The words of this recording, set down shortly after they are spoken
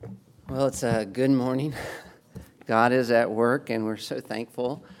Well, it's a good morning. God is at work, and we're so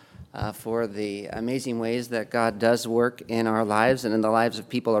thankful for the amazing ways that God does work in our lives and in the lives of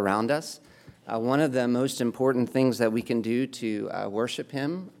people around us. One of the most important things that we can do to worship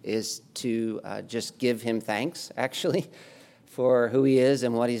Him is to just give Him thanks, actually, for who He is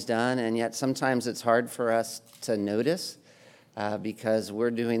and what He's done. And yet sometimes it's hard for us to notice because we're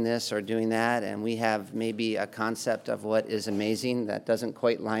doing this or doing that, and we have maybe a concept of what is amazing that doesn't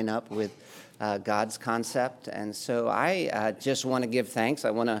quite line up with God's concept. And so I just want to give thanks.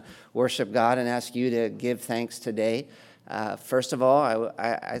 I want to worship God and ask you to give thanks today. First of all,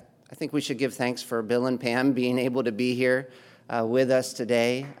 I think we should give thanks for Bill and Pam being able to be here with us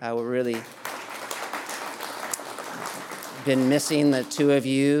today. We're really been missing the two of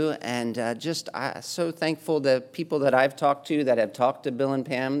you, and just so thankful the people that I've talked to that have talked to Bill and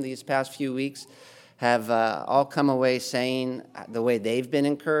Pam these past few weeks have all come away saying the way they've been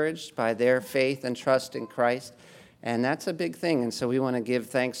encouraged by their faith and trust in Christ, and that's a big thing. And so we want to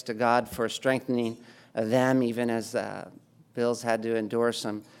give thanks to God for strengthening them, even as Bill's had to endure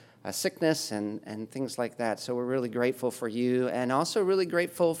some sickness and things like that. So we're really grateful for you, and also really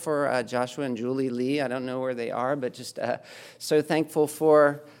grateful for Joshua and Julie Lee. I don't know where they are, but just so thankful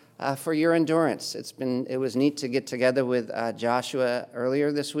for your endurance. It was neat to get together with Joshua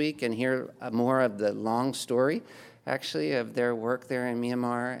earlier this week and hear more of the long story, actually, of their work there in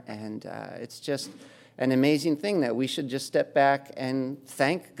Myanmar. And it's just an amazing thing that we should just step back and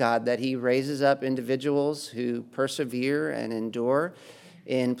thank God that He raises up individuals who persevere and endure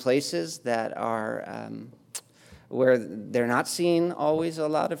in places that are where they're not seeing always a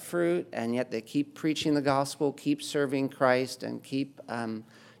lot of fruit, and yet they keep preaching the gospel, keep serving Christ, and keep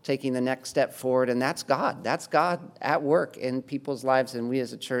taking the next step forward. And that's God. That's God at work in people's lives, and we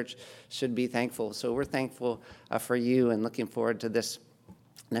as a church should be thankful. So we're thankful for you and looking forward to this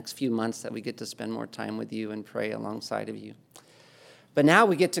next few months that we get to spend more time with you and pray alongside of you. But now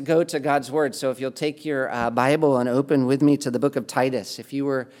we get to go to God's Word. So if you'll take your Bible and open with me to the book of Titus. If you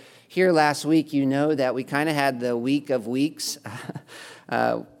were here last week, you know that we kind of had the week of weeks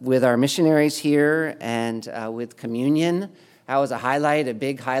with our missionaries here and with communion. That was a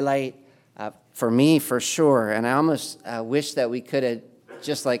big highlight for me, for sure. And I almost wish that we could have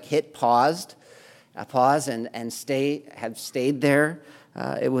just hit pause and have stayed there.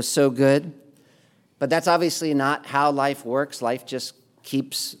 It was so good. But that's obviously not how life works. Life just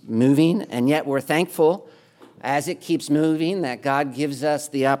keeps moving, and yet we're thankful as it keeps moving that God gives us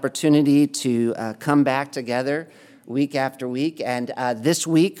the opportunity to come back together week after week. And this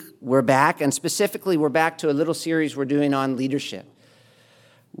week we're back, and specifically we're back to a little series we're doing on leadership.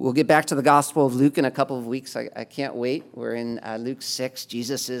 We'll get back to the Gospel of Luke in a couple of weeks. I can't wait. We're in Luke 6,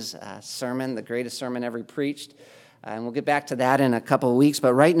 Jesus' sermon, the greatest sermon ever preached. And we'll get back to that in a couple of weeks.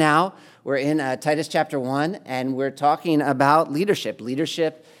 But right now, we're in Titus chapter 1, and we're talking about leadership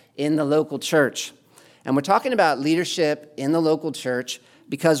in the local church. And we're talking about leadership in the local church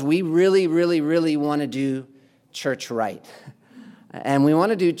because we really, really, really want to do church right. And we want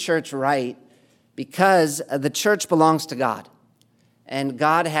to do church right because the church belongs to God. And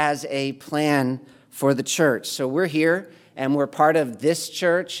God has a plan for the church. So we're here, and we're part of this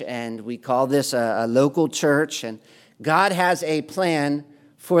church, and we call this a local church. And God has a plan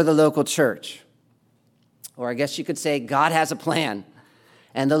for the local church. Or I guess you could say God has a plan.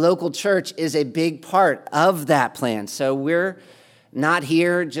 And the local church is a big part of that plan. So we're not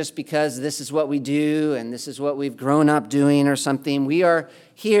here just because this is what we do and this is what we've grown up doing or something. We are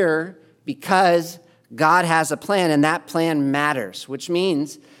here because God has a plan, and that plan matters, which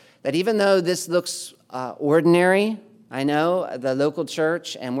means that even though this looks ordinary, I know, the local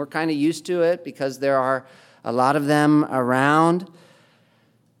church, and we're kind of used to it because there are a lot of them around,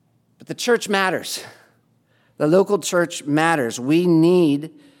 but the church matters. The local church matters. We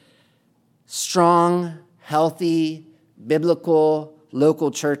need strong, healthy, biblical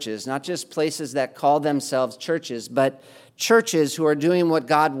local churches, not just places that call themselves churches, but churches who are doing what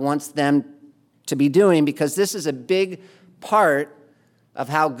God wants them to be doing, because this is a big part of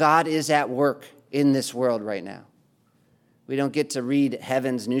how God is at work in this world right now. We don't get to read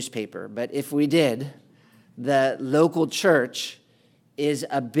heaven's newspaper, but if we did, the local church is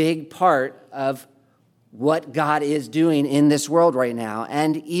a big part of what God is doing in this world right now,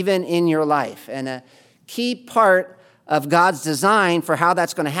 and even in your life. And a key part of God's design for how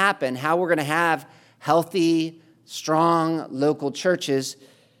that's going to happen, how we're going to have healthy, strong local churches,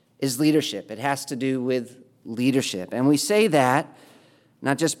 is leadership. It has to do with leadership. And we say that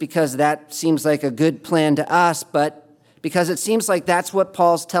not just because that seems like a good plan to us, but because it seems like that's what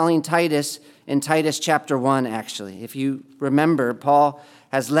Paul's telling Titus in Titus chapter 1, actually. If you remember, Paul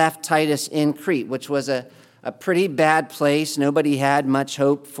has left Titus in Crete, which was a pretty bad place. Nobody had much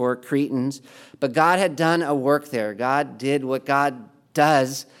hope for Cretans, but God had done a work there. God did what God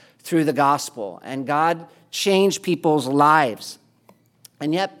does through the gospel, and God changed people's lives.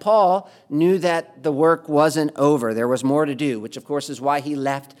 And yet Paul knew that the work wasn't over. There was more to do, which of course is why he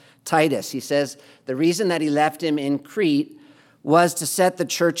left Titus. He says the reason that he left him in Crete was to set the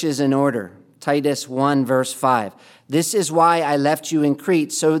churches in order. Titus 1, verse 5. This is why I left you in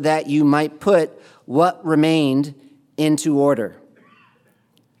Crete, so that you might put what remained into order.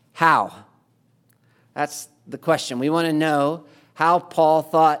 How? That's the question. We want to know how Paul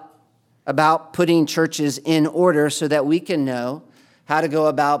thought about putting churches in order so that we can know how to go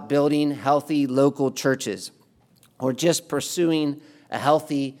about building healthy local churches or just pursuing a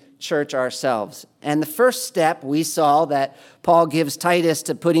healthy church ourselves. And the first step we saw that Paul gives Titus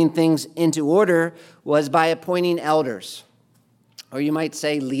to putting things into order was by appointing elders, or you might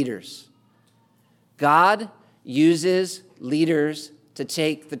say leaders. God uses leaders to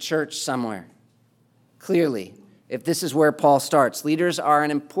take the church somewhere. Clearly, if this is where Paul starts, leaders are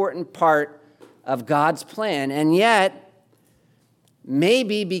an important part of God's plan, and yet,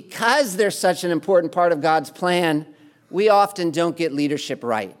 maybe because they're such an important part of God's plan, we often don't get leadership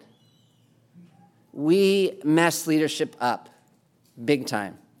right. We mess leadership up big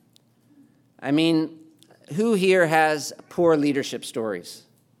time. I mean, who here has poor leadership stories?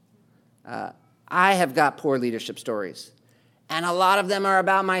 I have got poor leadership stories, and a lot of them are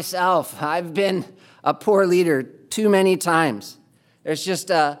about myself. I've been a poor leader too many times. There's just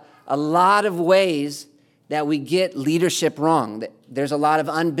a lot of ways that we get leadership wrong. There's a lot of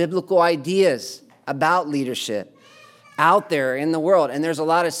unbiblical ideas about leadership out there in the world, and there's a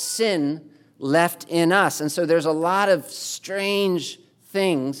lot of sin left in us. And so there's a lot of strange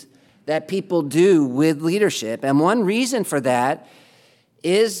things that people do with leadership. And one reason for that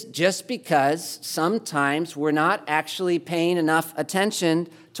is just because sometimes we're not actually paying enough attention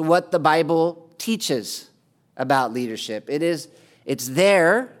to what the Bible teaches about leadership. It's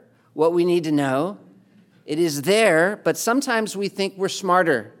there, what we need to know. It is there, but sometimes we think we're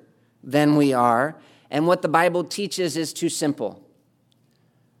smarter than we are, and what the Bible teaches is too simple.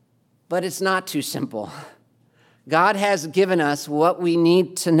 But it's not too simple. God has given us what we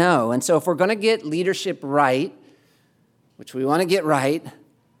need to know, and so if we're going to get leadership right, which we want to get right,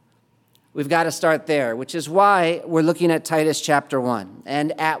 we've got to start there, which is why we're looking at Titus chapter 1,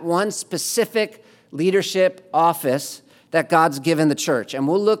 and at one specific leadership office that God's given the church. And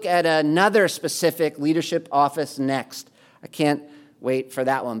we'll look at another specific leadership office next. I can't wait for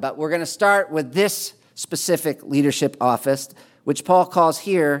that one. But we're going to start with this specific leadership office, which Paul calls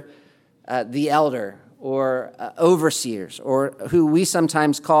here the elder or overseers, or who we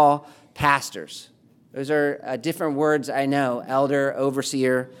sometimes call pastors. Those are different words, I know, elder,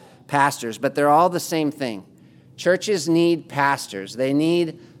 overseer, pastors, but they're all the same thing. Churches need pastors. They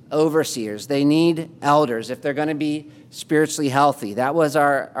need overseers. They need elders if they're going to be spiritually healthy. That was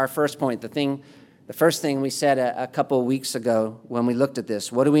our first point, the first thing we said a couple of weeks ago when we looked at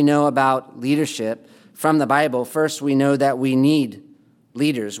this. What do we know about leadership from the Bible? First, we know that we need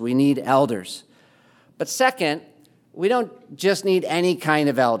leaders. We need elders. But second, we don't just need any kind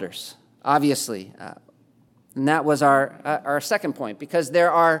of elders, obviously. And that was our second point, because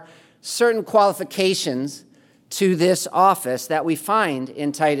there are certain qualifications to this office that we find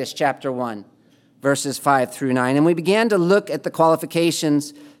in Titus chapter 1, verses 5 through 9. And we began to look at the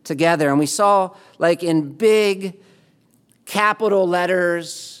qualifications together, and we saw, like in big capital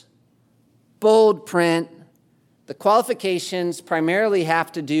letters, bold print, the qualifications primarily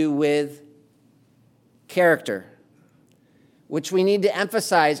have to do with character, which we need to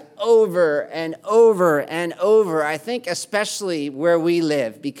emphasize over and over and over, I think especially where we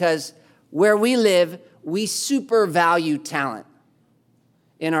live, because where we live, we super value talent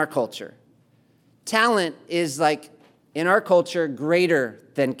in our culture. Talent is, like, in our culture, greater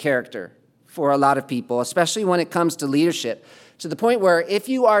than character for a lot of people, especially when it comes to leadership, to the point where if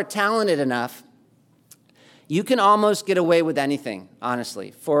you are talented enough, you can almost get away with anything,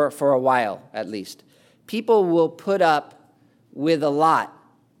 honestly, for a while at least. People will put up with a lot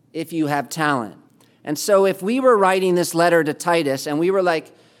if you have talent. And so if we were writing this letter to Titus and we were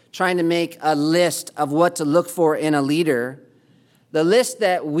like trying to make a list of what to look for in a leader, the list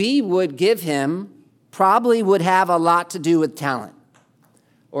that we would give him probably would have a lot to do with talent,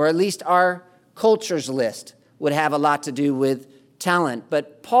 or at least our culture's list would have a lot to do with talent.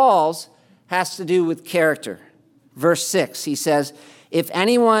 But Paul's has to do with character. Verse 6, he says, if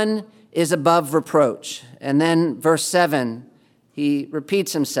anyone is above reproach. And then verse 7, he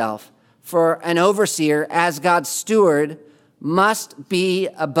repeats himself. For an overseer, as God's steward, must be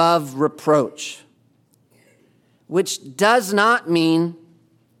above reproach, which does not mean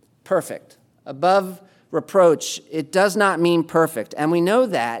perfect. Above reproach, it does not mean perfect. And we know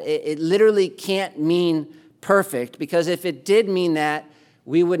that. It literally can't mean perfect, because if it did mean that,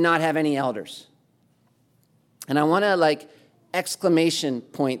 we would not have any elders. And I want to exclamation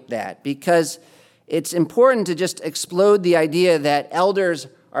point that, because it's important to just explode the idea that elders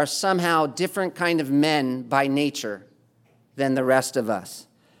are somehow different kind of men by nature than the rest of us.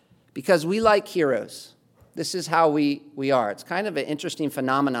 Because we like heroes. This is how we are. It's kind of an interesting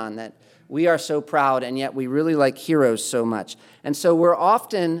phenomenon that we are so proud, and yet we really like heroes so much. And so we're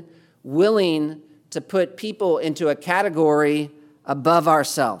often willing to put people into a category above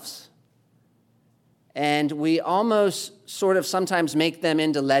ourselves. And we almost sort of sometimes make them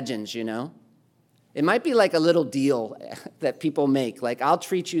into legends, you know? It might be like a little deal that people make. Like, I'll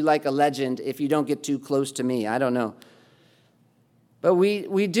treat you like a legend if you don't get too close to me. I don't know. But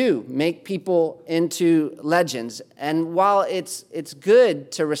we do make people into legends. And while it's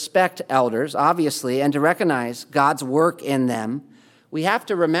good to respect elders, obviously, and to recognize God's work in them, we have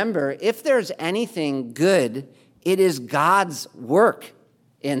to remember, if there's anything good, it is God's work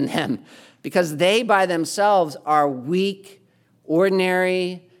in them. Because they by themselves are weak,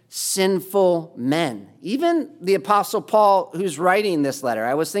 ordinary, sinful men. Even the Apostle Paul, who's writing this letter,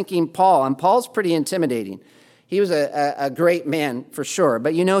 I was thinking Paul, and Paul's pretty intimidating. He was a great man for sure.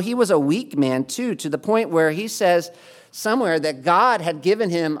 But you know, he was a weak man too, to the point where he says somewhere that God had given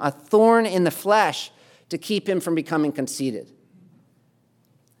him a thorn in the flesh to keep him from becoming conceited.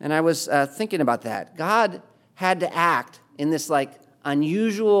 And I was thinking about that. God had to act in this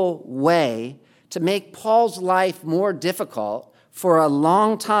unusual way to make Paul's life more difficult for a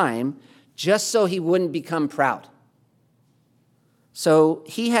long time, just so he wouldn't become proud. So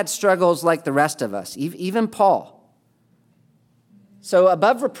he had struggles like the rest of us, even Paul. So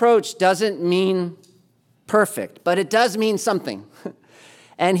above reproach doesn't mean perfect, but it does mean something.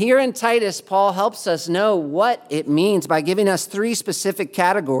 And here in Titus, Paul helps us know what it means by giving us 3 specific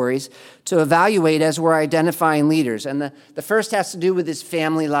categories to evaluate as we're identifying leaders. And the first has to do with his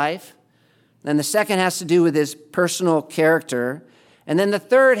family life. Then the second has to do with his personal character. And then the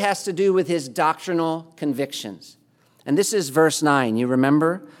third has to do with his doctrinal convictions. And this is verse 9. You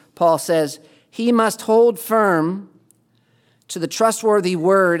remember? Paul says, he must hold firm to the trustworthy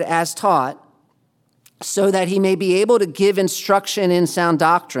word as taught, so that he may be able to give instruction in sound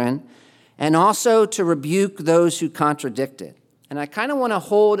doctrine, and also to rebuke those who contradict it. And I kind of want to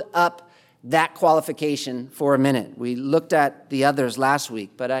hold up that qualification for a minute. We looked at the others last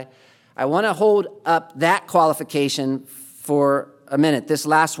week, but I want to hold up that qualification for a minute, this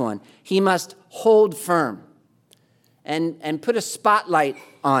last one. He must hold firm and put a spotlight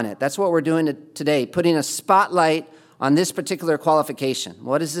on it. That's what we're doing today, putting a spotlight on this particular qualification.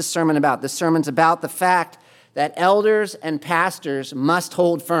 What is this sermon about? This sermon's about the fact that elders and pastors must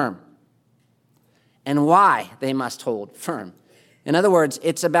hold firm, and why they must hold firm. In other words,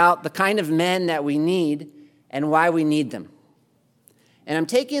 it's about the kind of men that we need and why we need them. And I'm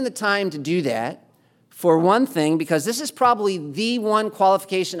taking the time to do that, for one thing, because this is probably the one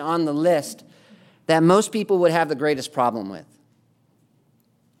qualification on the list that most people would have the greatest problem with.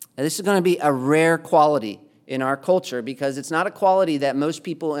 And this is going to be a rare quality in our culture, because it's not a quality that most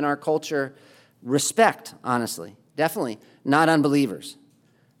people in our culture respect, honestly. Definitely not unbelievers.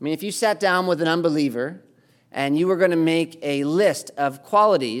 I mean, if you sat down with an unbeliever and you were going to make a list of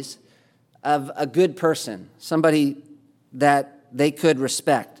qualities of a good person, somebody that they could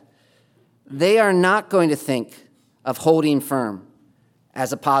respect, they are not going to think of holding firm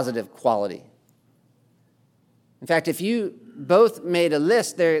as a positive quality. In fact, if you both made a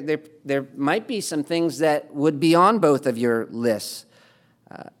list, there might be some things that would be on both of your lists.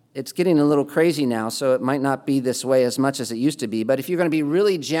 It's getting a little crazy now, so it might not be this way as much as it used to be. But if you're going to be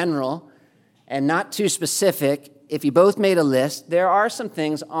really general and not too specific, if you both made a list, there are some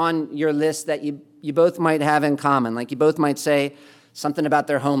things on your list that you both might have in common. Like you both might say something about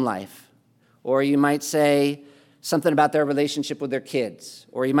their home life, or you might say something about their relationship with their kids,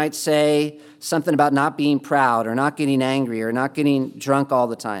 or you might say something about not being proud, or not getting angry, or not getting drunk all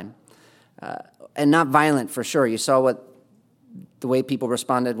the time, and not violent for sure. You saw the way people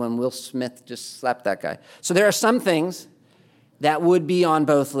responded when Will Smith just slapped that guy. So there are some things that would be on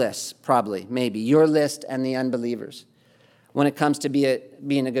both lists, probably, maybe, your list and the unbelievers, when it comes to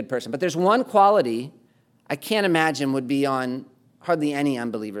being a good person. But there's one quality I can't imagine would be on hardly any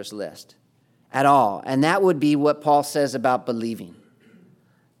unbeliever's list at all, and that would be what Paul says about believing.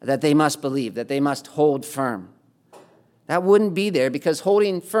 that they must believe, that they must hold firm. That wouldn't be there because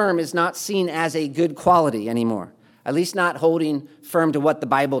holding firm is not seen as a good quality anymore, at least not holding firm to what the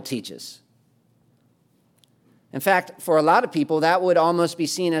Bible teaches. In fact, for a lot of people, that would almost be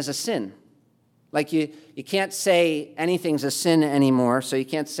seen as a sin. Like you can't say anything's a sin anymore, so you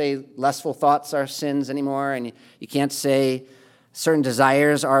can't say lustful thoughts are sins anymore, and you can't say certain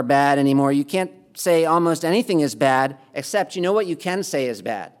desires are bad anymore. You can't say almost anything is bad, except you know what you can say is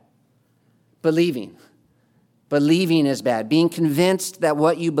bad? Believing. Believing is bad. Being convinced that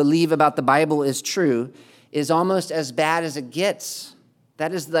what you believe about the Bible is true is almost as bad as it gets.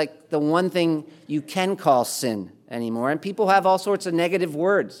 That is like the one thing you can call sin anymore. And people have all sorts of negative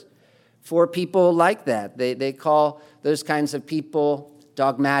words for people like that. They call those kinds of people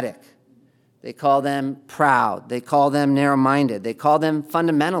dogmatic. They call them proud. They call them narrow-minded. They call them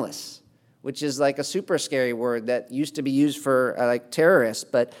fundamentalists, which is like a super scary word that used to be used for like terrorists,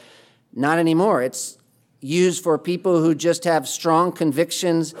 but not anymore. It's used for people who just have strong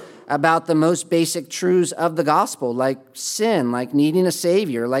convictions about the most basic truths of the gospel, like sin, like needing a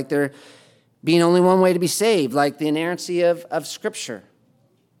savior, like there being only one way to be saved, like the inerrancy of Scripture.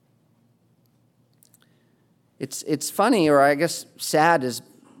 It's funny, or I guess sad is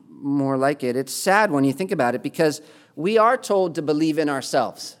more like it. It's sad when you think about it because we are told to believe in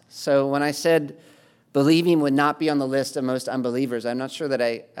ourselves. So when I said believing would not be on the list of most unbelievers, I'm not sure that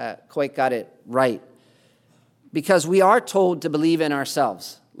I quite got it right. Because we are told to believe in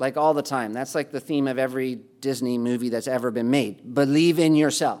ourselves, like all the time. That's like the theme of every Disney movie that's ever been made. Believe in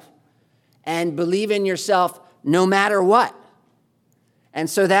yourself. And believe in yourself no matter what. And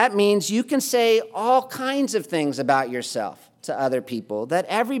so that means you can say all kinds of things about yourself to other people that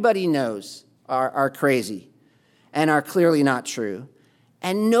everybody knows are crazy and are clearly not true.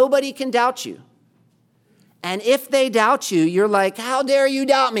 And nobody can doubt you. And if they doubt you, you're like, how dare you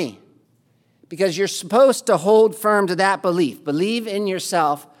doubt me? Because you're supposed to hold firm to that belief. Believe in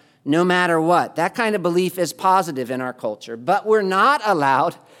yourself no matter what. That kind of belief is positive in our culture. But we're not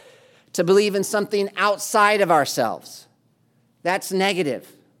allowed to believe in something outside of ourselves. That's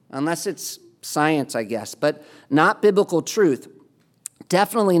negative, unless it's science, I guess, but not biblical truth.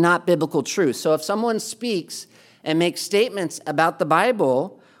 Definitely not biblical truth. So if someone speaks and makes statements about the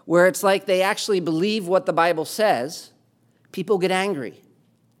Bible where it's like they actually believe what the Bible says, people get angry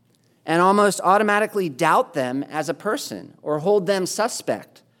and almost automatically doubt them as a person or hold them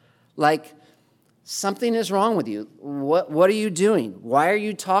suspect. Like, something is wrong with you. What are you doing? Why are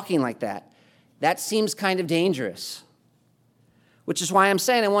you talking like that? That seems kind of dangerous. Which is why I'm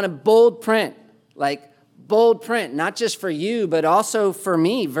saying I want a bold print, not just for you, but also for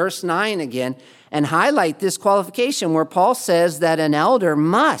me, verse 9 again, and highlight this qualification where Paul says that an elder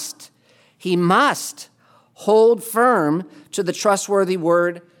must hold firm to the trustworthy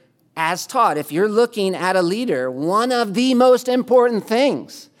word as taught. If you're looking at a leader, one of the most important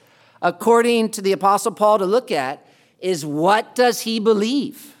things, according to the Apostle Paul, to look at is what does he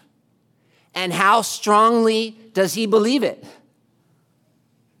believe? And how strongly does he believe it?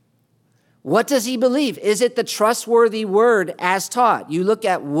 What does he believe? Is it the trustworthy word as taught? You look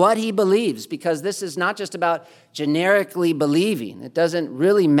at what he believes, because this is not just about generically believing. It doesn't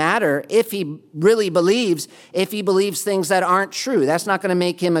really matter if he really believes, if he believes things that aren't true. That's not going to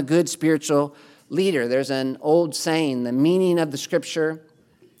make him a good spiritual leader. There's an old saying, the meaning of the Scripture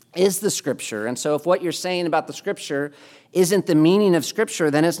is the Scripture. And so if what you're saying about the Scripture isn't the meaning of Scripture,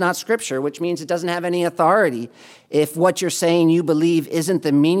 then it's not Scripture, which means it doesn't have any authority if what you're saying you believe isn't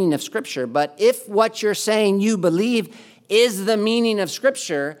the meaning of Scripture. But if what you're saying you believe is the meaning of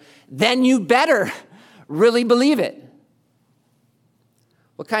Scripture, then you better really believe it.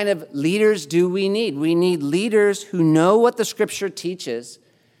 What kind of leaders do we need? We need leaders who know what the Scripture teaches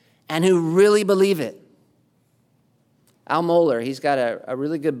and who really believe it. Al Mohler, he's got a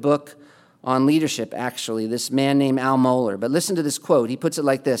really good book on leadership, actually, this man named Al Mohler. But listen to this quote. He puts it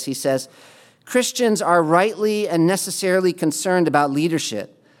like this. He says, Christians are rightly and necessarily concerned about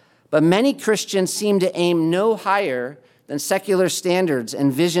leadership, but many Christians seem to aim no higher than secular standards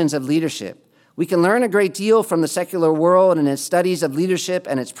and visions of leadership. We can learn a great deal from the secular world and its studies of leadership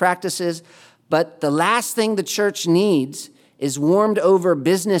and its practices, but the last thing the church needs is warmed over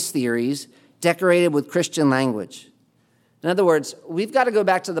business theories decorated with Christian language. In other words, we've got to go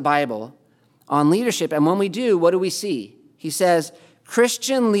back to the Bible on leadership. And when we do, what do we see? He says,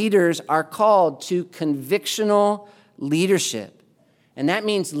 Christian leaders are called to convictional leadership. And that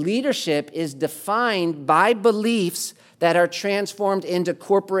means leadership is defined by beliefs that are transformed into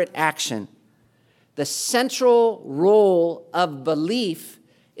corporate action. The central role of belief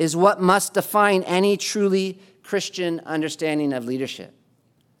is what must define any truly Christian understanding of leadership.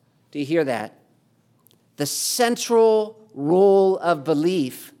 Do you hear that? The central role of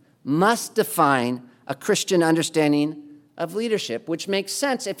belief must define a Christian understanding of leadership, which makes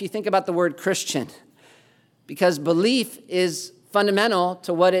sense if you think about the word Christian, because belief is fundamental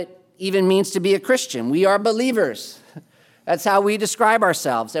to what it even means to be a Christian. We are believers. That's how we describe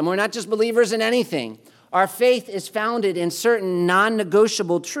ourselves, and we're not just believers in anything. Our faith is founded in certain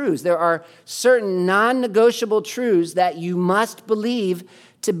non-negotiable truths. There are certain non-negotiable truths that you must believe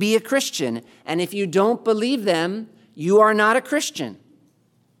to be a Christian, and if you don't believe them, you are not a Christian.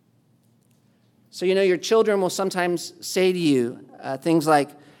 So, your children will sometimes say to you things like,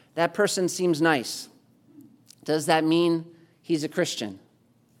 that person seems nice. Does that mean he's a Christian?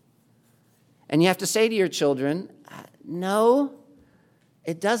 And you have to say to your children, no,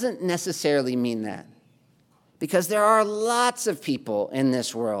 it doesn't necessarily mean that. Because there are lots of people in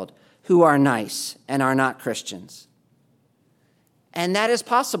this world who are nice and are not Christians. And that is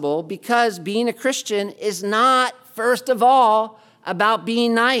possible because being a Christian is not, first of all, about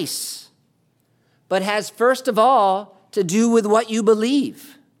being nice, but has, first of all, to do with what you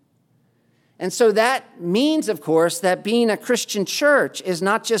believe. And so that means, of course, that being a Christian church is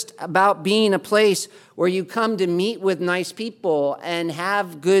not just about being a place where you come to meet with nice people and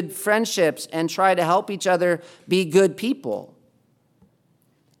have good friendships and try to help each other be good people.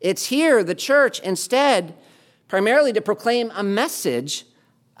 It's here, the church, instead, primarily to proclaim a message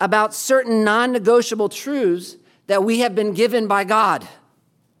about certain non-negotiable truths that we have been given by God.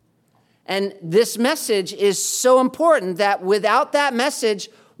 And this message is so important that without that message,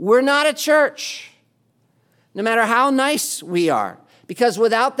 we're not a church, no matter how nice we are. Because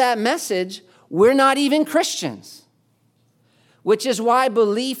without that message, we're not even Christians. Which is why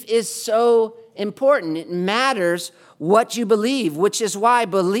belief is so important. It matters what you believe, which is why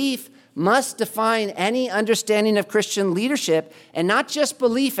belief must define any understanding of Christian leadership, and not just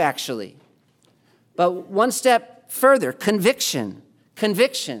belief, actually, but one step further, conviction.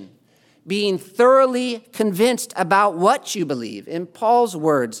 Conviction. Being thoroughly convinced about what you believe. In Paul's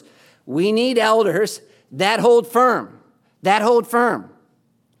words, we need elders that hold firm. That hold firm.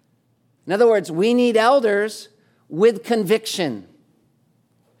 In other words, we need elders with conviction.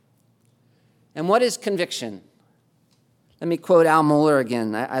 And what is conviction? Let me quote Al Mohler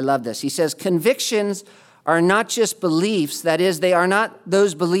again. I love this. He says, convictions are not just beliefs. That is, they are not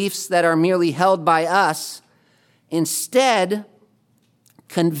those beliefs that are merely held by us. Instead,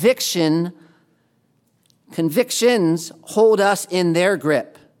 convictions hold us in their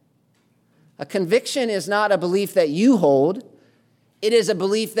grip. A conviction is not a belief that you hold. It is a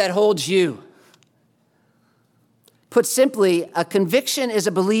belief that holds you. Put simply, a conviction is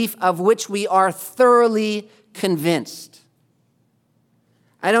a belief of which we are thoroughly convinced.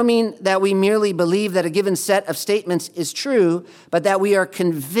 I don't mean that we merely believe that a given set of statements is true, but that we are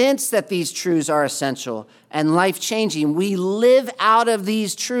convinced that these truths are essential and life-changing. We live out of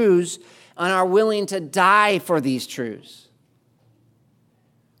these truths and are willing to die for these truths,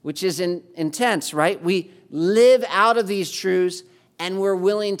 which is intense, right? We live out of these truths and we're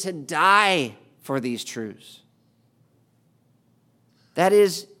willing to die for these truths. That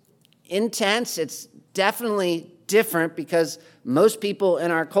is intense. It's definitely different because most people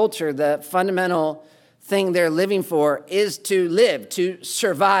in our culture, the fundamental thing they're living for is to live, to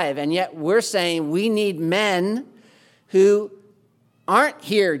survive. And yet we're saying we need men who aren't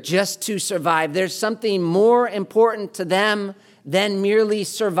here just to survive. There's something more important to them than merely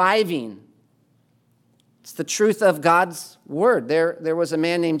surviving. It's the truth of God's word. There was a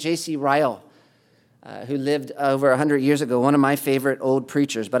man named J.C. Ryle who lived over 100 years ago, one of my favorite old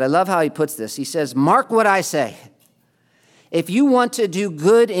preachers. But I love how he puts this. He says, "Mark what I say. If you want to do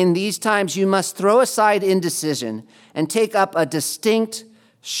good in these times, you must throw aside indecision and take up a distinct,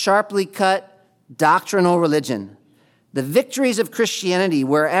 sharply cut doctrinal religion. The victories of Christianity,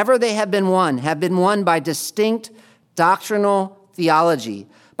 wherever they have been won by distinct doctrinal theology,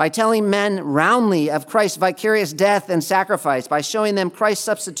 by telling men roundly of Christ's vicarious death and sacrifice, by showing them Christ's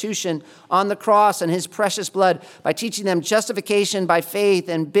substitution on the cross and his precious blood, by teaching them justification by faith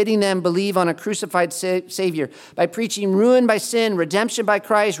and bidding them believe on a crucified Savior, by preaching ruin by sin, redemption by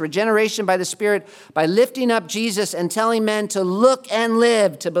Christ, regeneration by the Spirit, by lifting up Jesus and telling men to look and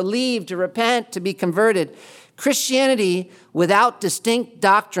live, to believe, to repent, to be converted. Christianity without distinct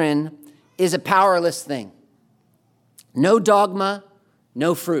doctrine is a powerless thing. No dogma,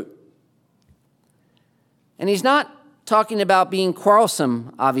 no fruit." And he's not talking about being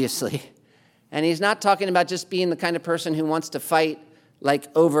quarrelsome, obviously. And he's not talking about just being the kind of person who wants to fight like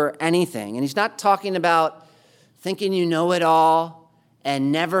over anything. And he's not talking about thinking you know it all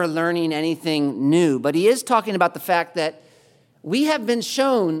and never learning anything new. But he is talking about the fact that we have been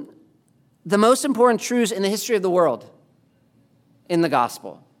shown the most important truths in the history of the world in the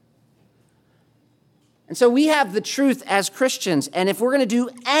gospel. And so we have the truth as Christians, and if we're going to do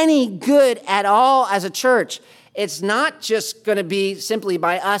any good at all as a church, it's not just going to be simply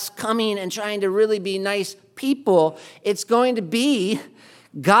by us coming and trying to really be nice people. It's going to be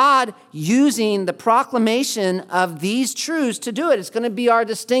God using the proclamation of these truths to do it. It's going to be our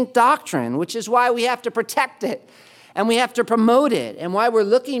distinct doctrine, which is why we have to protect it and we have to promote it, and why we're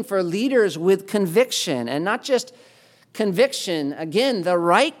looking for leaders with conviction, and not just conviction, again, the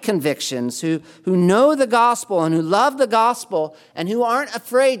right convictions, who know the gospel and who love the gospel and who aren't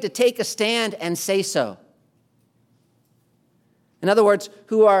afraid to take a stand and say so. In other words,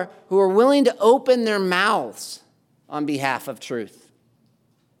 who are willing to open their mouths on behalf of truth.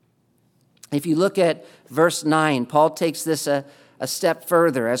 If you look at verse 9, Paul takes this a step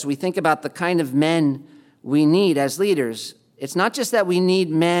further. As we think about the kind of men we need as leaders, it's not just that we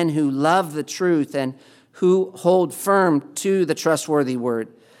need men who love the truth and who hold firm to the trustworthy word.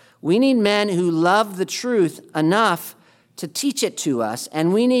 We need men who love the truth enough to teach it to us,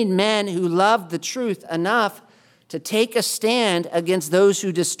 and we need men who love the truth enough to take a stand against those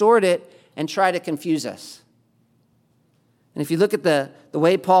who distort it and try to confuse us. And if you look at the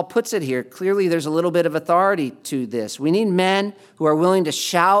way Paul puts it here, clearly there's a little bit of authority to this. We need men who are willing to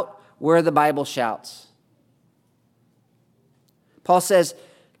shout where the Bible shouts. Paul says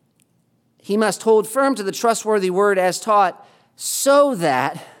he must hold firm to the trustworthy word as taught, so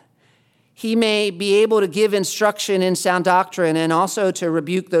that he may be able to give instruction in sound doctrine and also to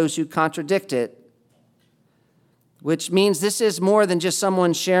rebuke those who contradict it. Which means this is more than just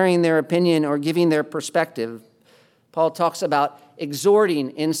someone sharing their opinion or giving their perspective. Paul talks about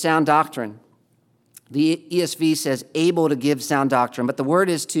exhorting in sound doctrine. The ESV says able to give sound doctrine, but the word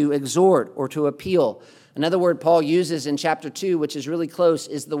is to exhort or to appeal. Another word Paul uses in chapter 2, which is really close,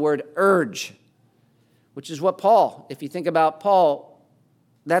 is the word urge, which is what Paul, if you think about Paul,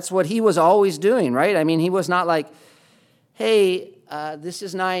 that's what he was always doing, right? I mean, he was not like, hey, this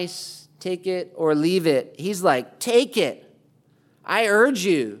is nice, take it or leave it. He's like, take it. I urge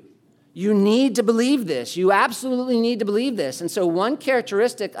you. You need to believe this. You absolutely need to believe this. And so one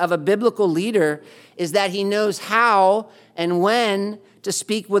characteristic of a biblical leader is that he knows how and when to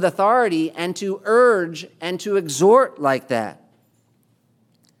speak with authority and to urge and to exhort like that.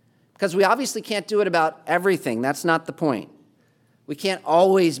 Because we obviously can't do it about everything. That's not the point. We can't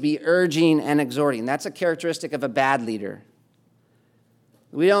always be urging and exhorting. That's a characteristic of a bad leader.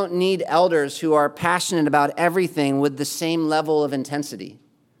 We don't need elders who are passionate about everything with the same level of intensity.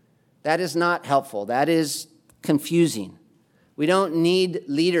 That is not helpful. That is confusing. We don't need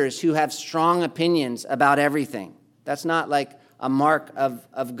leaders who have strong opinions about everything. That's not like a mark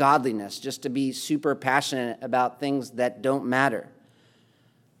of godliness, just to be super passionate about things that don't matter.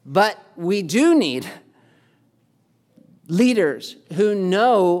 But we do need leaders who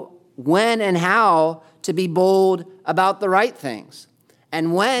know when and how to be bold about the right things,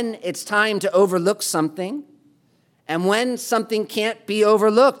 and when it's time to overlook something, and when something can't be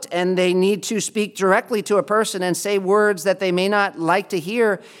overlooked and they need to speak directly to a person and say words that they may not like to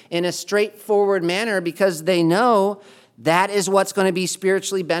hear in a straightforward manner because they know that is what's going to be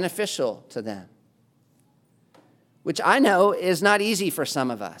spiritually beneficial to them. Which I know is not easy for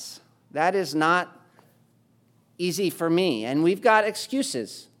some of us. That is not easy for me. And we've got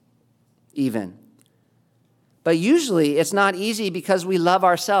excuses even. But usually it's not easy because we love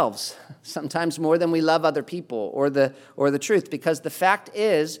ourselves, sometimes more than we love other people or the truth. Because the fact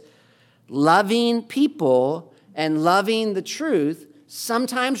is, loving people and loving the truth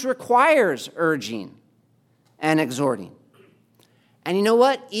sometimes requires urging and exhorting. And you know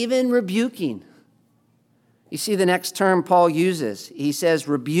what? Even rebuking. You see the next term Paul uses. He says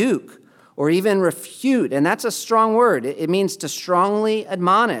rebuke or even refute. And that's a strong word. It means to strongly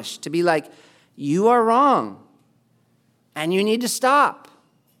admonish, to be like, you are wrong. And you need to stop.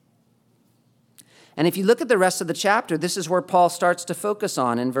 And if you look at the rest of the chapter, this is where Paul starts to focus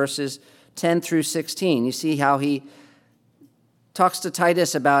on in verses 10 through 16. You see how he talks to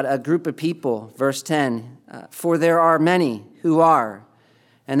Titus about a group of people. Verse 10, for there are many who are.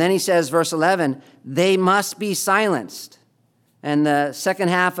 And then he says, verse 11, they must be silenced. And the second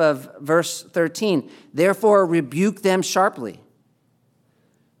half of verse 13, therefore rebuke them sharply,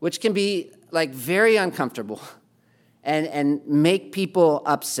 which can be like very uncomfortable. And make people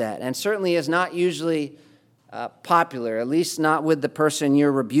upset, and certainly is not usually popular, at least not with the person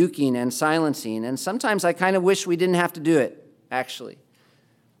you're rebuking and silencing. And sometimes I kind of wish we didn't have to do it, actually.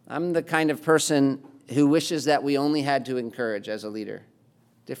 I'm the kind of person who wishes that we only had to encourage as a leader.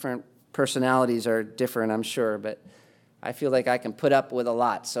 Different personalities are different, I'm sure, but I feel like I can put up with a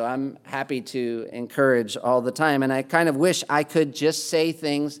lot, so I'm happy to encourage all the time. And I kind of wish I could just say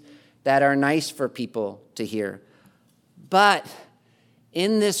things that are nice for people to hear. But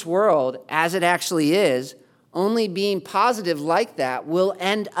in this world, as it actually is, only being positive like that will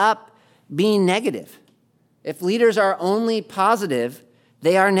end up being negative. If leaders are only positive,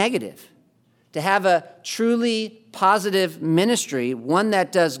 they are negative. To have a truly positive ministry, one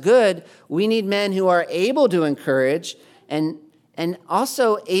that does good, we need men who are able to encourage and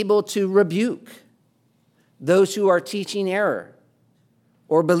also able to rebuke those who are teaching error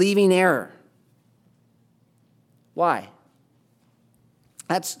or believing error. Why?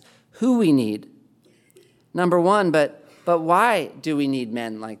 That's who we need, number one, but why do we need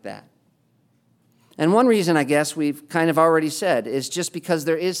men like that? And one reason, I guess, we've kind of already said, is just because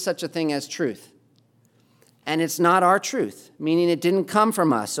there is such a thing as truth. And it's not our truth, meaning it didn't come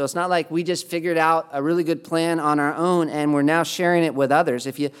from us. So it's not like we just figured out a really good plan on our own and we're now sharing it with others.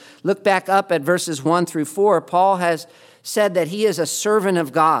 If you look back up at verses 1 through 4, Paul has said that he is a servant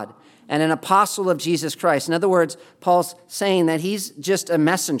of God and an apostle of Jesus Christ. In other words, Paul's saying that he's just a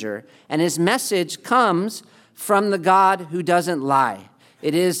messenger, and his message comes from the God who doesn't lie.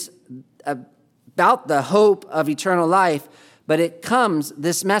 It is about the hope of eternal life, but it comes,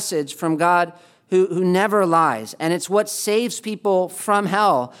 this message, from God who never lies. And it's what saves people from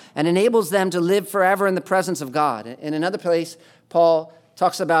hell and enables them to live forever in the presence of God. In another place, Paul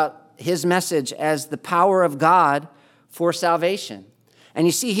talks about his message as the power of God for salvation. And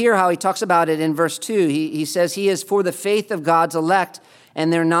you see here how he talks about it in verse 2. He says he is for the faith of God's elect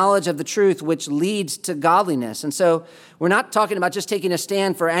and their knowledge of the truth, which leads to godliness. And so we're not talking about just taking a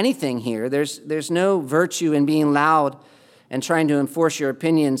stand for anything here. There's no virtue in being loud and trying to enforce your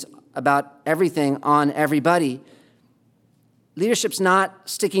opinions about everything on everybody. Leadership's not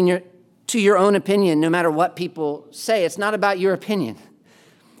sticking to your own opinion no matter what people say. It's not about your opinion.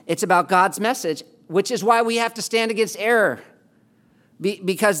 It's about God's message, which is why we have to stand against error,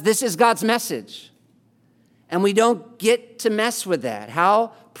 because this is God's message. And we don't get to mess with that.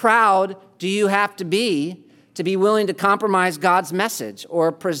 How proud do you have to be willing to compromise God's message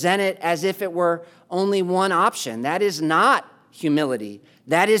or present it as if it were only one option? That is not humility.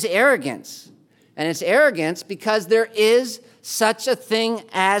 That is arrogance. And it's arrogance because there is such a thing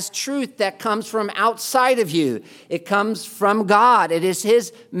as truth that comes from outside of you. It comes from God. It is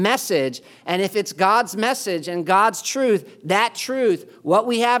his message. And if it's God's message and God's truth, that truth, what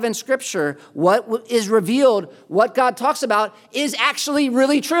we have in Scripture, what is revealed, what God talks about, is actually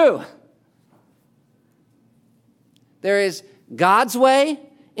really true. There is God's way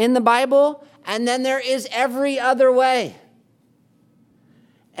in the Bible, and then there is every other way.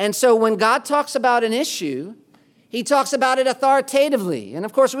 And so when God talks about an issue, he talks about it authoritatively. And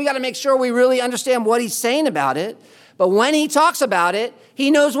of course, we got to make sure we really understand what he's saying about it. But when he talks about it, he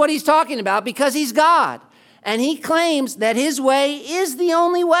knows what he's talking about because he's God. And he claims that his way is the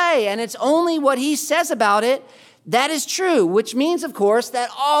only way. And it's only what he says about it that is true, which means, of course, that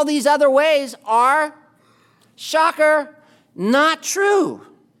all these other ways are, shocker, not true.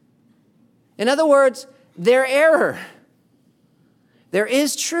 In other words, they're error. There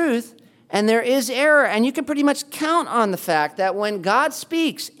is truth and there is error. And you can pretty much count on the fact that when God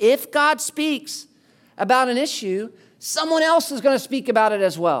speaks, if God speaks about an issue, someone else is going to speak about it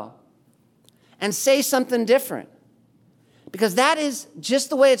as well and say something different. Because that is just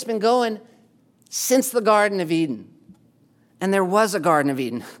the way it's been going since the Garden of Eden. And there was a Garden of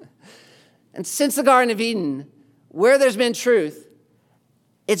Eden. And since the Garden of Eden, where there's been truth,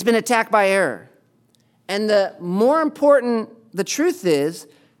 it's been attacked by error. And the more important the truth is,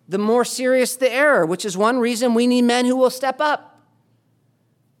 the more serious the error, which is one reason we need men who will step up.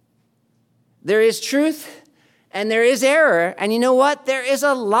 There is truth and there is error. And you know what? There is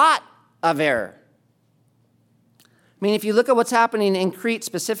a lot of error. I mean, if you look at what's happening in Crete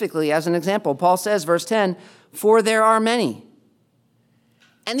specifically, as an example, Paul says, verse 10, for there are many.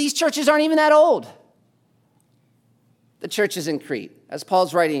 And these churches aren't even that old. The churches in Crete, as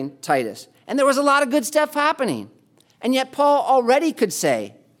Paul's writing Titus. And there was a lot of good stuff happening. And yet Paul already could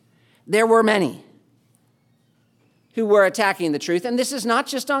say there were many who were attacking the truth. And this is not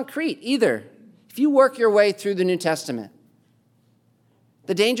just on Crete either. If you work your way through the New Testament,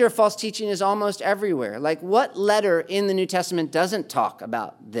 the danger of false teaching is almost everywhere. Like, what letter in the New Testament doesn't talk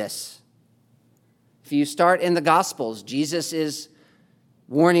about this? If you start in the Gospels, Jesus is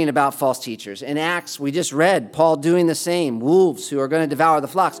warning about false teachers. In Acts, we just read Paul doing the same, wolves who are going to devour the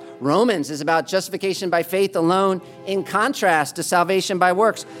flocks. Romans is about justification by faith alone in contrast to salvation by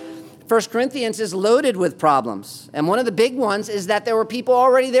works. 1 Corinthians is loaded with problems. And one of the big ones is that there were people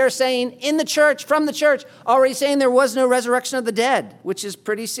already there saying, in the church, from the church, already saying there was no resurrection of the dead, which is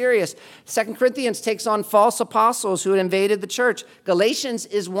pretty serious. 2 Corinthians takes on false apostles who had invaded the church. Galatians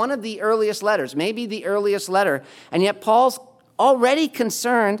is one of the earliest letters, maybe the earliest letter. And yet Paul's already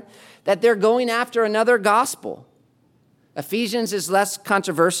concerned that they're going after another gospel. Ephesians is less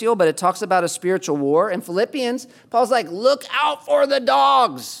controversial, but it talks about a spiritual war. In Philippians, Paul's like, look out for the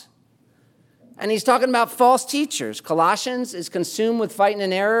dogs. And he's talking about false teachers. Colossians is consumed with fighting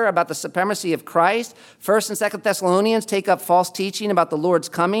and error about the supremacy of Christ. 1st and 2nd Thessalonians take up false teaching about the Lord's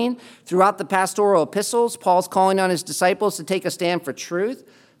coming. Throughout the pastoral epistles, Paul's calling on his disciples to take a stand for truth.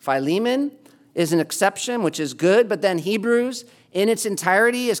 Philemon is an exception, which is good, but then Hebrews in its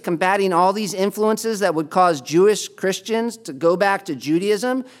entirety is combating all these influences that would cause Jewish Christians to go back to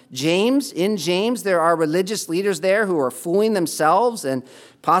Judaism. In James, there are religious leaders there who are fooling themselves and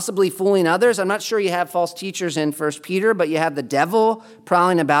possibly fooling others. I'm not sure you have false teachers in 1 Peter, but you have the devil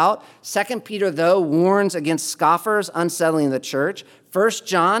prowling about. 2 Peter, though, warns against scoffers unsettling the church. 1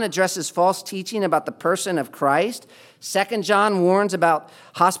 John addresses false teaching about the person of Christ. 2 John warns about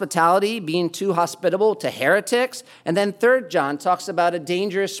hospitality, being too hospitable to heretics. And then 3 John talks about a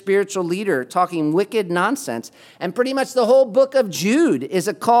dangerous spiritual leader talking wicked nonsense. And pretty much the whole book of Jude is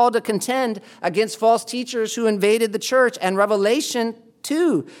a call to contend against false teachers who invaded the church. And Revelation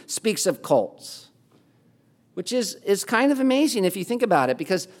 2 speaks of cults, which is kind of amazing if you think about it,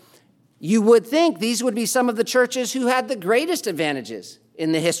 because you would think these would be some of the churches who had the greatest advantages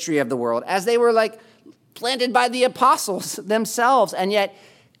in the history of the world, as they were like planted by the apostles themselves. And yet,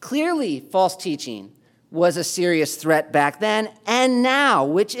 clearly, false teaching was a serious threat back then and now,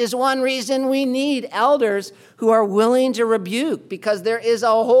 which is one reason we need elders who are willing to rebuke, because there is a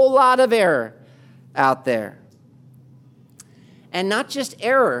whole lot of error out there. And not just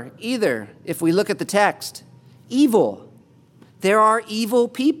error either, if we look at the text. Evil. There are evil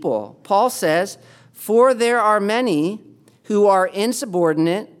people. Paul says, for there are many who are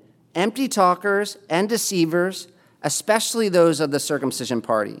insubordinate, empty talkers, and deceivers, especially those of the circumcision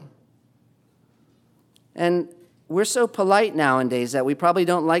party. And we're so polite nowadays that we probably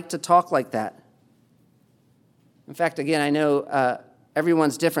don't like to talk like that. In fact, again, I know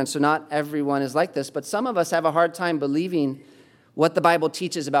everyone's different, so not everyone is like this, but some of us have a hard time believing what the Bible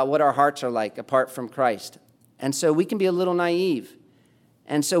teaches about what our hearts are like apart from Christ. And so we can be a little naive.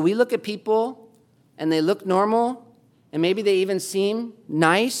 And so we look at people, and they look normal, and maybe they even seem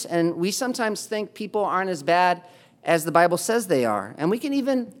nice, and we sometimes think people aren't as bad as the Bible says they are. And we can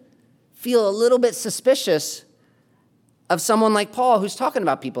even feel a little bit suspicious of someone like Paul who's talking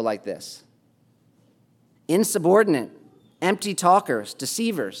about people like this. Insubordinate, empty talkers,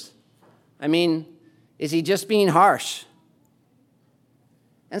 deceivers. I mean, is he just being harsh?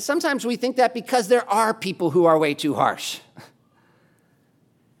 And sometimes we think that because there are people who are way too harsh.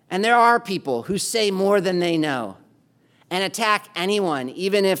 And there are people who say more than they know and attack anyone,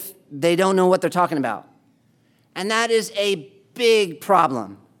 even if they don't know what they're talking about. And that is a big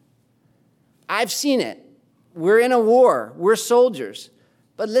problem. I've seen it. We're in a war. We're soldiers.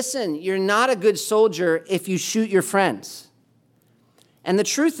 But listen, you're not a good soldier if you shoot your friends. And the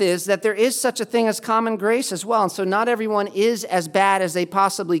truth is that there is such a thing as common grace as well. And so not everyone is as bad as they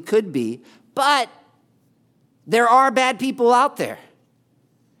possibly could be. But there are bad people out there.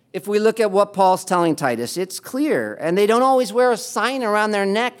 If we look at what Paul's telling Titus, it's clear. And they don't always wear a sign around their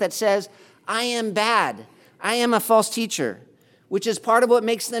neck that says, I am bad. I am a false teacher, which is part of what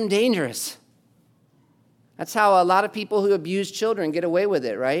makes them dangerous. That's how a lot of people who abuse children get away with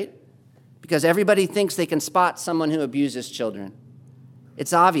it, right? Because everybody thinks they can spot someone who abuses children.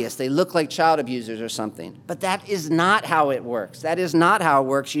 It's obvious. They look like child abusers or something. But that is not how it works. That is not how it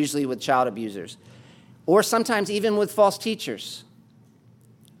works usually with child abusers, or sometimes even with false teachers.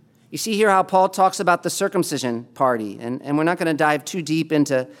 You see here how Paul talks about the circumcision party, and we're not going to dive too deep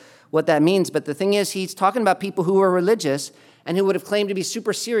into what that means, but the thing is, he's talking about people who were religious and who would have claimed to be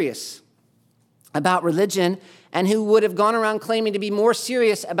super serious about religion and who would have gone around claiming to be more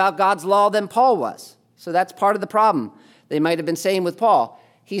serious about God's law than Paul was. So that's part of the problem. They might have been saying with Paul,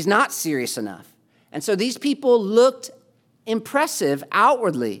 he's not serious enough. And so these people looked impressive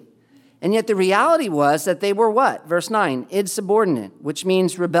outwardly. And yet the reality was that they were what? Verse 9, insubordinate, which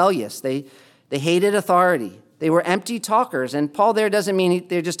means rebellious. They hated authority. They were empty talkers. And Paul there doesn't mean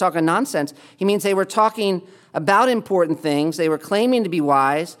they're just talking nonsense. He means they were talking about important things. They were claiming to be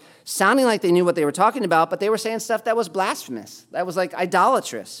wise, sounding like they knew what they were talking about, but they were saying stuff that was blasphemous. That was like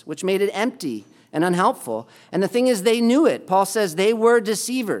idolatrous, which made it empty and unhelpful. And the thing is, they knew it. Paul says they were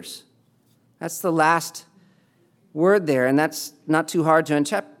deceivers. That's the last word there, and that's not too hard to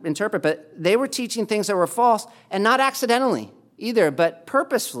interpret, but they were teaching things that were false, and not accidentally either, but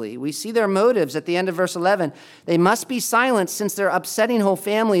purposefully. We see their motives at the end of verse 11. They must be silenced since they're upsetting whole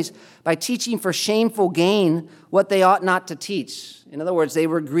families by teaching for shameful gain what they ought not to teach. In other words, they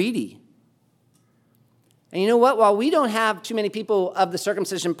were greedy. And you know what? While we don't have too many people of the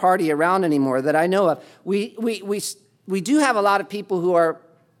circumcision party around anymore that I know of, we do have a lot of people who are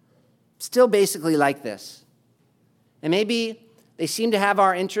still basically like this. And maybe they seem to have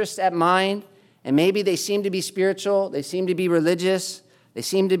our interests at mind, and maybe they seem to be spiritual, they seem to be religious, they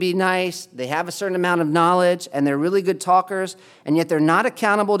seem to be nice, they have a certain amount of knowledge, and they're really good talkers, and yet they're not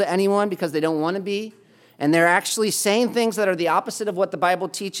accountable to anyone because they don't want to be. And they're actually saying things that are the opposite of what the Bible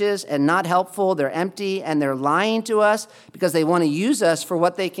teaches and not helpful. They're empty, and they're lying to us because they want to use us for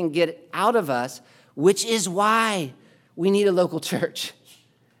what they can get out of us, which is why we need a local church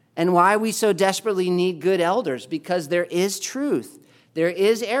and why we so desperately need good elders, because there is truth, there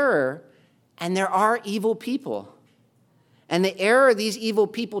is error, and there are evil people. And the error these evil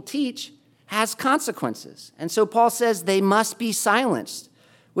people teach has consequences. And so Paul says they must be silenced,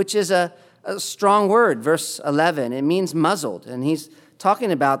 which is a strong word, verse 11. It means muzzled. And he's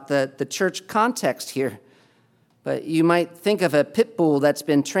talking about the church context here. But you might think of a pit bull that's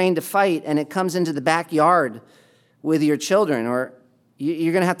been trained to fight, and it comes into the backyard with your children, or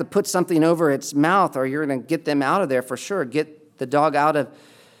you're going to have to put something over its mouth, or you're going to get them out of there for sure. Get the dog out of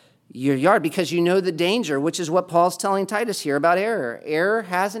your yard because you know the danger, which is what Paul's telling Titus here about error. Error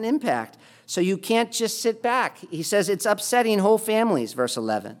has an impact. So you can't just sit back. He says it's upsetting whole families, verse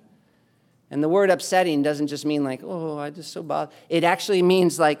 11. And the word upsetting doesn't just mean like, oh, I just so bothered. It actually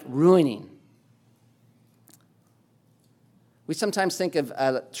means like ruining. We sometimes think of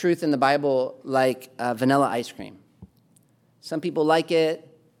truth in the Bible like vanilla ice cream. Some people like it,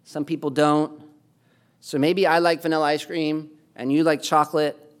 some people don't. So maybe I like vanilla ice cream and you like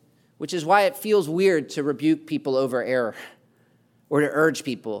chocolate, which is why it feels weird to rebuke people over error or to urge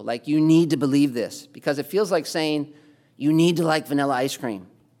people, like you need to believe this, because it feels like saying you need to like vanilla ice cream.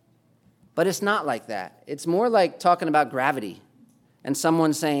 But it's not like that. It's more like talking about gravity and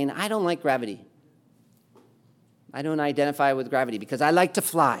someone saying, I don't like gravity. I don't identify with gravity because I like to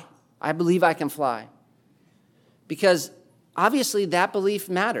fly. I believe I can fly. Because obviously that belief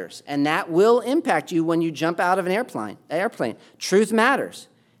matters, and that will impact you when you jump out of an airplane. Truth matters.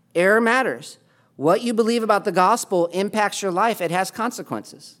 Error matters. What you believe about the gospel impacts your life. It has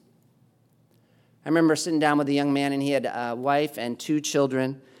consequences. I remember sitting down with a young man, and he had a wife and 2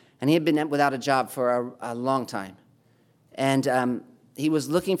 children, and he had been without a job for a long time. And he was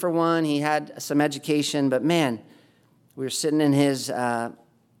looking for one. He had some education, but man, we were sitting in his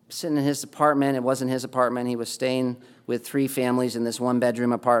apartment. It wasn't his apartment. He was staying with 3 families in this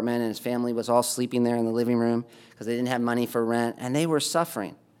 1-bedroom apartment, and his family was all sleeping there in the living room because they didn't have money for rent, and they were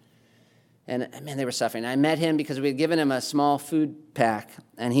suffering. And man, they were suffering. I met him because we had given him a small food pack,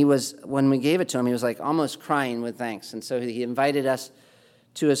 and when we gave it to him, he was like almost crying with thanks. And so he invited us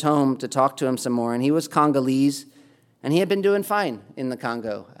to his home to talk to him some more. And he was Congolese, and he had been doing fine in the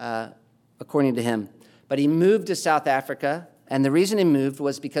Congo, according to him. But he moved to South Africa, and the reason he moved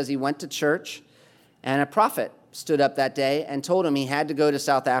was because he went to church, and a prophet stood up that day and told him he had to go to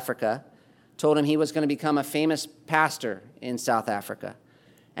South Africa, told him he was going to become a famous pastor in South Africa.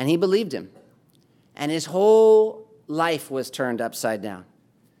 And he believed him. And his whole life was turned upside down.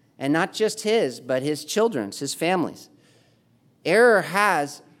 And not just his, but his children's, his family's. Error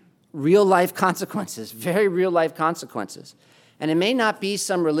has real-life consequences, very real-life consequences. And it may not be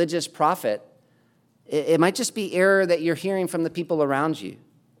some religious prophet. It might just be error that you're hearing from the people around you.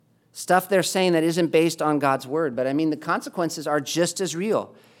 Stuff they're saying that isn't based on God's word. But I mean, the consequences are just as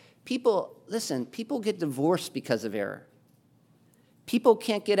real. People get divorced because of error. People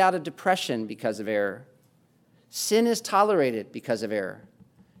can't get out of depression because of error. Sin is tolerated because of error.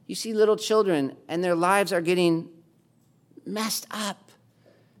 You see little children, and their lives are getting messed up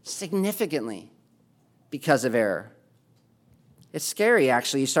significantly because of error. It's scary,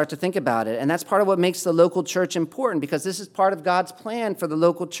 actually. You start to think about it. And that's part of what makes the local church important, because this is part of God's plan for the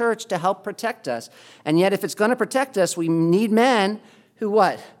local church to help protect us. And yet, if it's going to protect us, we need men who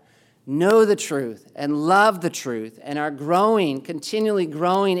what? Know the truth and love the truth and are continually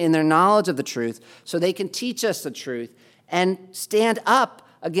growing in their knowledge of the truth so they can teach us the truth and stand up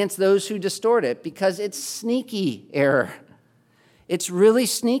against those who distort it, because it's sneaky error. It's really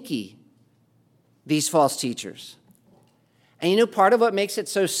sneaky, these false teachers. And you know, part of what makes it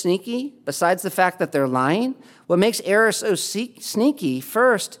so sneaky, besides the fact that they're lying, what makes error so sneaky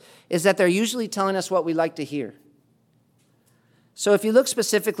first is that they're usually telling us what we like to hear. So if you look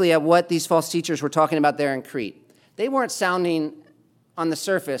specifically at what these false teachers were talking about there in Crete, they weren't sounding on the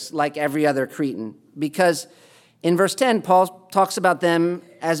surface like every other Cretan, because in verse 10, Paul talks about them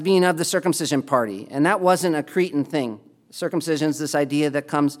as being of the circumcision party, and that wasn't a Cretan thing. Circumcision is this idea that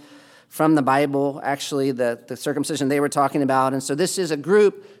comes from the Bible, actually, the circumcision they were talking about. And so this is a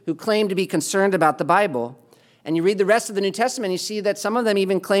group who claim to be concerned about the Bible. And you read the rest of the New Testament, you see that some of them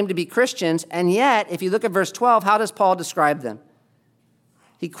even claim to be Christians, and yet, if you look at verse 12, how does Paul describe them?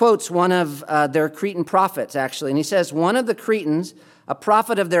 He quotes one of their Cretan prophets, actually, and he says, one of the Cretans, a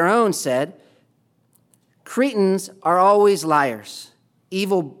prophet of their own, said, Cretans are always liars,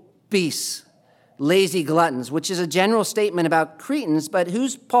 evil beasts, lazy gluttons, which is a general statement about Cretans, but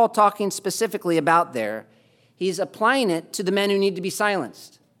who's Paul talking specifically about there? He's applying it to the men who need to be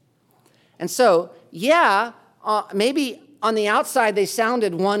silenced. And so, maybe on the outside they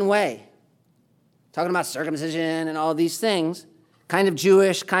sounded one way, talking about circumcision and all these things, kind of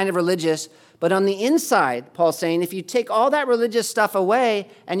Jewish, kind of religious, but on the inside, Paul's saying, if you take all that religious stuff away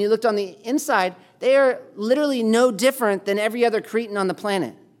and you looked on the inside, they are literally no different than every other Cretan on the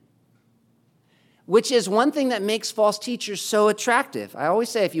planet, which is one thing that makes false teachers so attractive. I always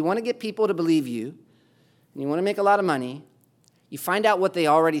say, if you want to get people to believe you, and you want to make a lot of money, you find out what they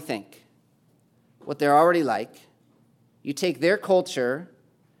already think, what they're already like. You take their culture,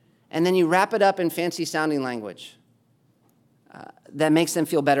 and then you wrap it up in fancy-sounding language that makes them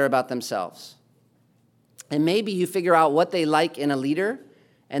feel better about themselves. And maybe you figure out what they like in a leader,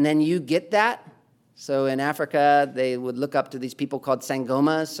 and then you get that. So in Africa, they would look up to these people called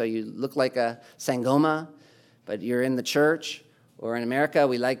sangomas. So you look like a sangoma, but you're in the church. Or in America,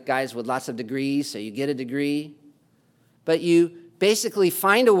 we like guys with lots of degrees, so you get a degree. But you basically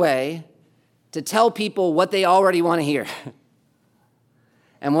find a way to tell people what they already want to hear.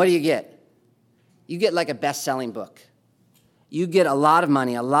 And what do you get? You get like a best-selling book. You get a lot of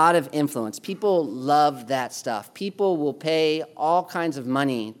money, a lot of influence. People love that stuff. People will pay all kinds of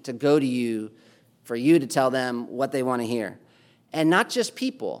money to go to you for you to tell them what they want to hear. And not just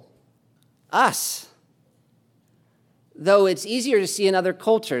people, us. Though it's easier to see in other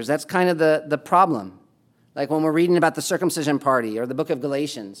cultures, that's kind of the problem. Like when we're reading about the circumcision party or the book of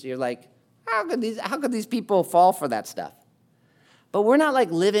Galatians, you're like, how could these people fall for that stuff? But we're not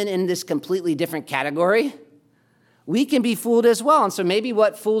like living in this completely different category. We can be fooled as well. And so maybe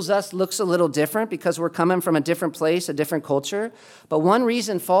what fools us looks a little different because we're coming from a different place, a different culture. But one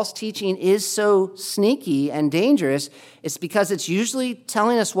reason false teaching is so sneaky and dangerous is because it's usually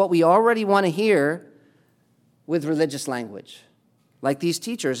telling us what we already want to hear with religious language. Like these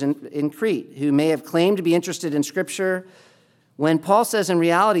teachers in Crete who may have claimed to be interested in Scripture, when Paul says in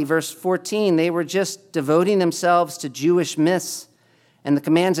reality, verse 14, they were just devoting themselves to Jewish myths and the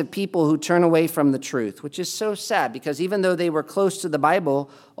commands of people who turn away from the truth, which is so sad because even though they were close to the Bible,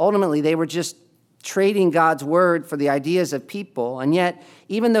 ultimately they were just trading God's word for the ideas of people. And yet,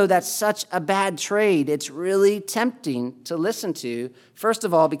 even though that's such a bad trade, it's really tempting to listen to, first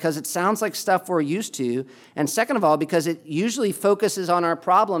of all, because it sounds like stuff we're used to, and second of all, because it usually focuses on our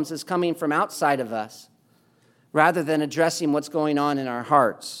problems as coming from outside of us, rather than addressing what's going on in our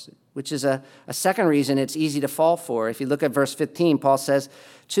hearts, which is a second reason it's easy to fall for. If you look at verse 15, Paul says,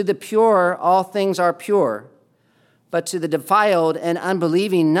 to the pure, all things are pure, but to the defiled and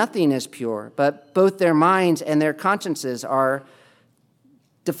unbelieving, nothing is pure, but both their minds and their consciences are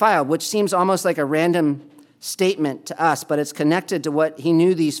defiled, which seems almost like a random statement to us, but it's connected to what he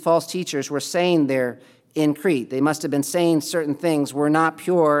knew these false teachers were saying there in Crete. They must have been saying certain things were not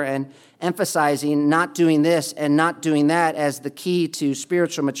pure and emphasizing not doing this and not doing that as the key to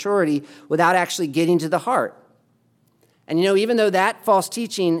spiritual maturity without actually getting to the heart. And even though that false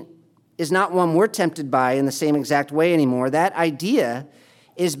teaching is not one we're tempted by in the same exact way anymore, that idea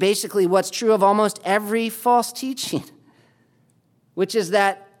is basically what's true of almost every false teaching, which is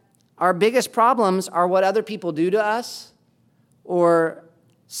that our biggest problems are what other people do to us or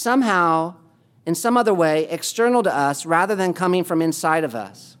somehow in some other way external to us rather than coming from inside of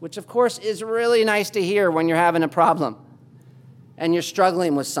us, which of course is really nice to hear when you're having a problem and you're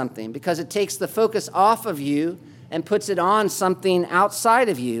struggling with something because it takes the focus off of you and puts it on something outside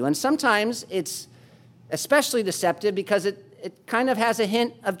of you. And sometimes it's especially deceptive because it kind of has a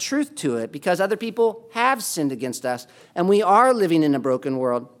hint of truth to it because other people have sinned against us and we are living in a broken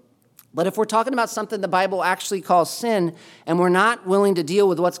world. But if we're talking about something the Bible actually calls sin and we're not willing to deal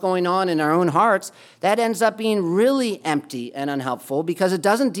with what's going on in our own hearts, that ends up being really empty and unhelpful because it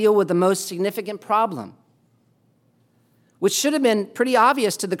doesn't deal with the most significant problem, which should have been pretty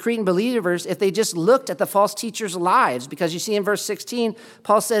obvious to the Cretan believers if they just looked at the false teachers' lives. Because you see in verse 16,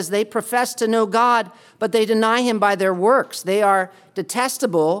 Paul says they profess to know God, but they deny him by their works. They are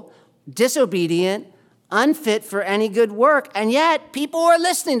detestable, disobedient, unfit for any good work, and yet people were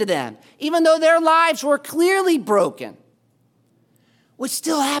listening to them, even though their lives were clearly broken, which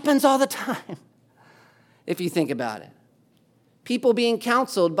still happens all the time, if you think about it. People being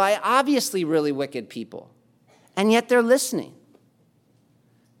counseled by obviously really wicked people, and yet they're listening.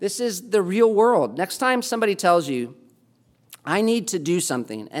 This is the real world. Next time somebody tells you, I need to do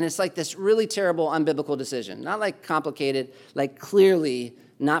something, and it's like this really terrible, unbiblical decision, not like complicated, like clearly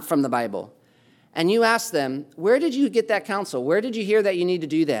not from the Bible, and you ask them, where did you get that counsel? Where did you hear that you need to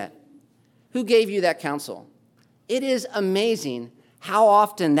do that? Who gave you that counsel? It is amazing how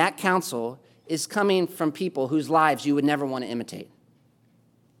often that counsel is coming from people whose lives you would never want to imitate.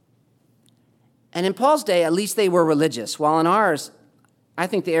 And in Paul's day, at least they were religious, while in ours, I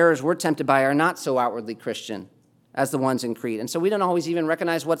think the errors we're tempted by are not so outwardly Christian as the ones in Crete. And so we don't always even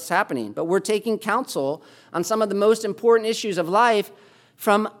recognize what's happening. But we're taking counsel on some of the most important issues of life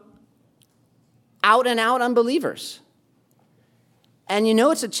from out-and-out unbelievers. And you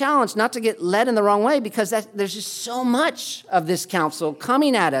know it's a challenge not to get led in the wrong way because there's just so much of this counsel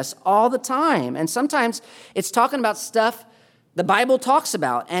coming at us all the time. And sometimes it's talking about stuff the Bible talks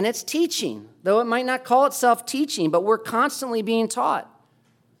about, and it's teaching, though it might not call itself teaching, but we're constantly being taught.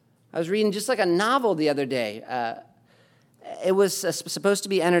 I was reading just like a novel the other day. It was supposed to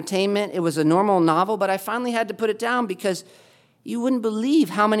be entertainment. It was a normal novel, but I finally had to put it down because you wouldn't believe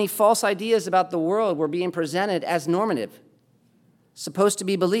how many false ideas about the world were being presented as normative, supposed to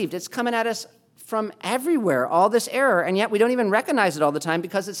be believed. It's coming at us from everywhere, all this error, and yet we don't even recognize it all the time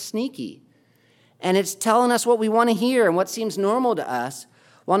because it's sneaky. And it's telling us what we want to hear and what seems normal to us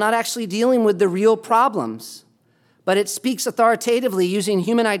while not actually dealing with the real problems. But it speaks authoritatively using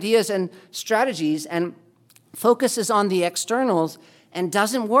human ideas and strategies and focuses on the externals and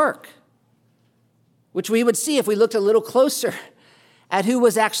doesn't work, which we would see if we looked a little closer at who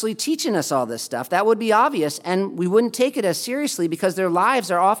was actually teaching us all this stuff. That would be obvious, and we wouldn't take it as seriously because their lives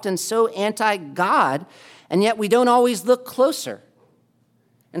are often so anti-God, and yet we don't always look closer.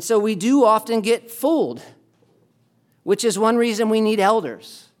 And so we do often get fooled, which is one reason we need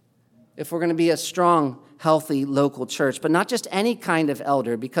elders if we're going to be a strong, healthy local church, but not just any kind of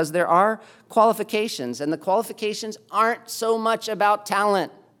elder, because there are qualifications, and the qualifications aren't so much about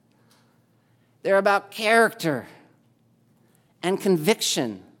talent. They're about character and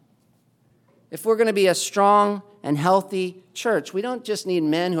conviction. If we're going to be a strong and healthy church, we don't just need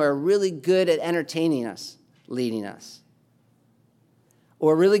men who are really good at entertaining us, leading us,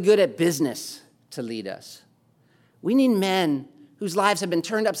 or really good at business to lead us. We need men whose lives have been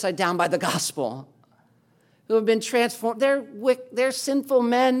turned upside down by the gospel, who have been transformed. They're sinful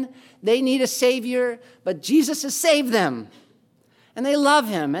men. They need a Savior, but Jesus has saved them. And they love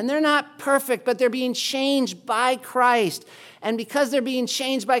him, and they're not perfect, but they're being changed by Christ. And because they're being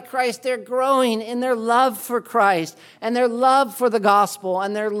changed by Christ, they're growing in their love for Christ and their love for the gospel,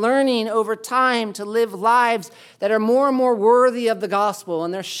 and they're learning over time to live lives that are more and more worthy of the gospel,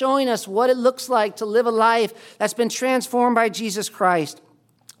 and they're showing us what it looks like to live a life that's been transformed by Jesus Christ,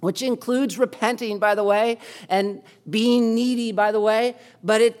 which includes repenting, by the way, and being needy, by the way,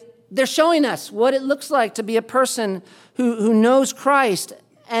 but they're showing us what it looks like to be a person who knows Christ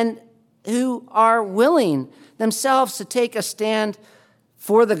and who are willing themselves to take a stand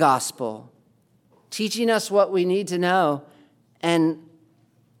for the gospel, teaching us what we need to know and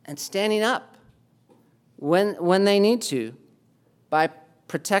standing up when they need to by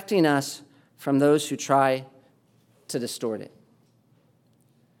protecting us from those who try to distort it.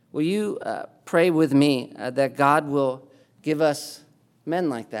 Will you pray with me that God will give us men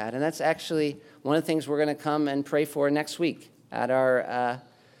like that? And that's actually one of the things we're going to come and pray for next week at our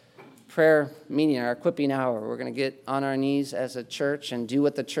prayer meeting, our equipping hour. We're going to get on our knees as a church and do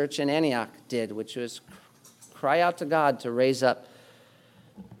what the church in Antioch did, which was cry out to God to raise up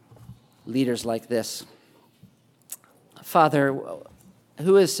leaders like this. Father,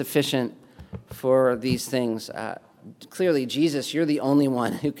 who is sufficient for these things? Clearly, Jesus, you're the only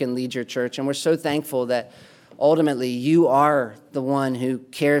one who can lead your church, and we're so thankful that ultimately, you are the one who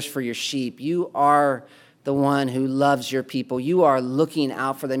cares for your sheep. You are the one who loves your people. You are looking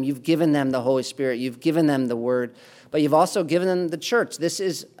out for them. You've given them the Holy Spirit. You've given them the Word, but you've also given them the church. This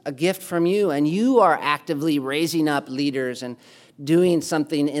is a gift from you, and you are actively raising up leaders and doing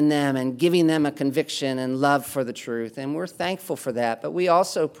something in them and giving them a conviction and love for the truth, and we're thankful for that. But we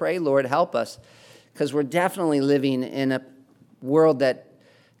also pray, Lord, help us, because we're definitely living in a world that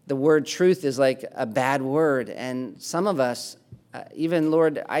the word truth is like a bad word. And some of us, even,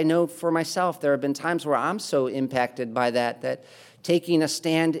 Lord, I know for myself, there have been times where I'm so impacted by that taking a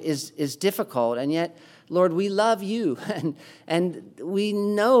stand is difficult. And yet, Lord, we love you, and we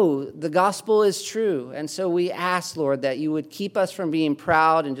know the gospel is true. And so we ask, Lord, that you would keep us from being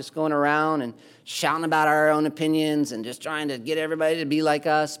proud and just going around and shouting about our own opinions and just trying to get everybody to be like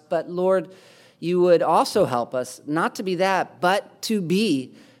us. But, Lord, you would also help us not to be that, but to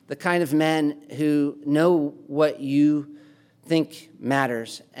be the kind of men who know what you think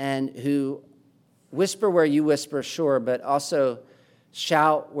matters and who whisper where you whisper, sure, but also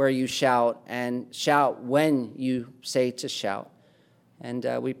shout where you shout and shout when you say to shout. And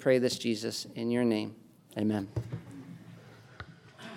we pray this, Jesus, in your name. Amen.